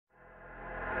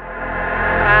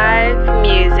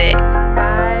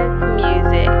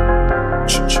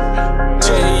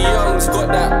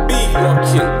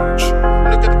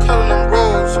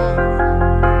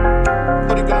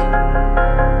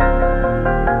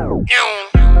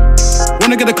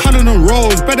When I get the colour and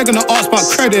rolls, better gonna ask about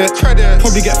credit.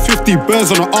 Probably get 50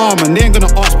 birds on the arm and they ain't gonna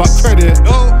ask about credit.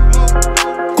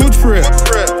 Good for it,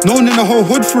 known in the whole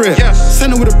hood for it.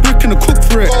 Send it with a brick and a cook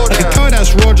for it. I can tell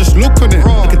that's raw, just look on it.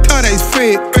 I can tell that he's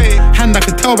fake. Hand I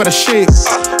can tell by the shape.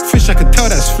 Fish I can tell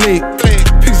that's flake.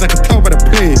 Pigs I can tell by the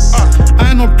plate.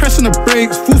 I ain't no pressing the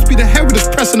brakes. Full speed ahead with this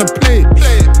pressing the plate.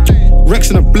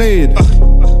 Rex and a blade.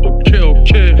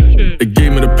 They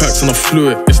gave me the packs and I flew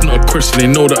it. It's not a question, they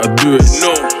know that I do it.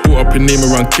 Brought up a name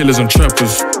around killers and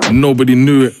trappers, and nobody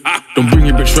knew it. Don't bring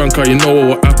your bitch round, cause you know what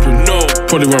will happen.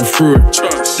 Probably run through it.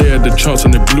 They had the chance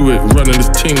and they blew it. Running this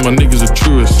team, my niggas are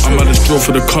truest. I'm at this draw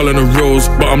for the colour and the rose,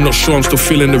 but I'm not sure I'm still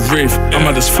feeling the wraith. I'm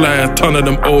at this fly, a ton of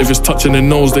them O's. If it's touching their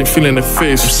nose, they feeling their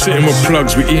face. I'm sitting with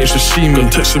plugs, we eating sashimi.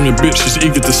 Got text from your bitch, she's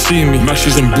eager to see me.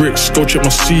 Mashes and bricks, go check my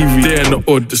CV. They in the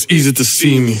odd, it's easy to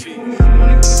see me.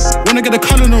 When I get the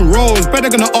colour and rolls, better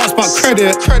gonna ask about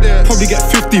credit. Probably get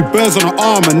 50 birds on the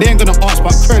arm and they ain't gonna ask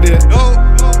about credit.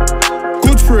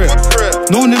 Good for it,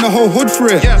 known in the whole hood for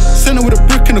it. Send it with a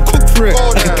brick and a cook for it.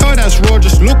 I can tell that's raw,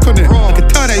 just look on it. I can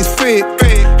tell that he's fake.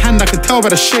 Hand I can tell by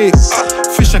the shape.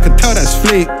 Fish I can tell that's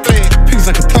flake. Pigs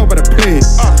I can tell by the plate.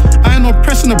 I ain't no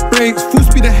pressing the brakes. Full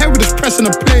speed ahead with this pressing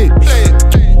the plate.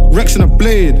 Rex and a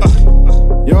blade.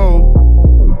 Yo.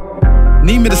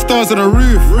 Need me the stars on the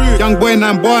roof. Young boy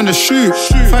 9 bar in the shoot.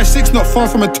 5'6" not far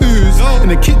from a 2s. In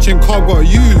the kitchen car gotta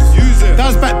use it. That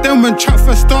was back then when trap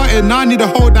first started. Now I need a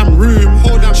whole damn room.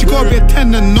 She gotta be a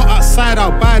 10 and not outside.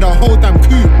 I'll buy the whole damn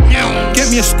coupe. Get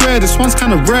me a square, this one's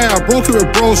kinda rare. I broke it with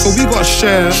bros, so we gotta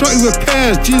share. Shorty with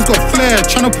pairs, jeans got flair.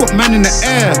 Tryna put man in the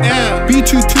air.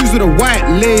 B22s with a white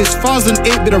lace.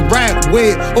 1008 with the right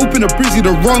weight. Open a brizzy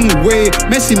the wrong way.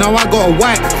 Messy, now I got a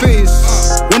white face.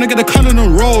 When I get the colour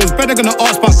and rolls, better gonna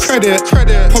ask about credit.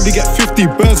 Probably get 50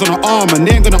 birds on the arm and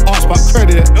they ain't gonna ask about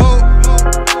credit.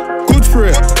 Good for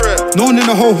it, known in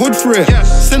the whole hood for it.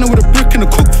 Send it with a brick and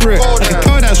a cook for it. I can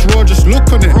tell that's raw, just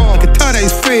look on it. I can tell that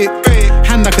he's fake.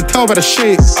 Hand I can tell by the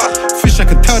shape. Fish I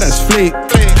can tell that's flake.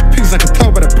 Pigs I can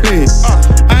tell by the plate.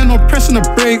 I ain't no pressing the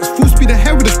brakes. Full speed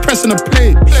ahead with this pressing the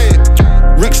plate.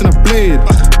 Rex and a blade.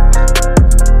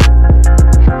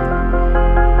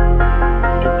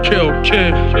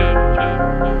 Chill.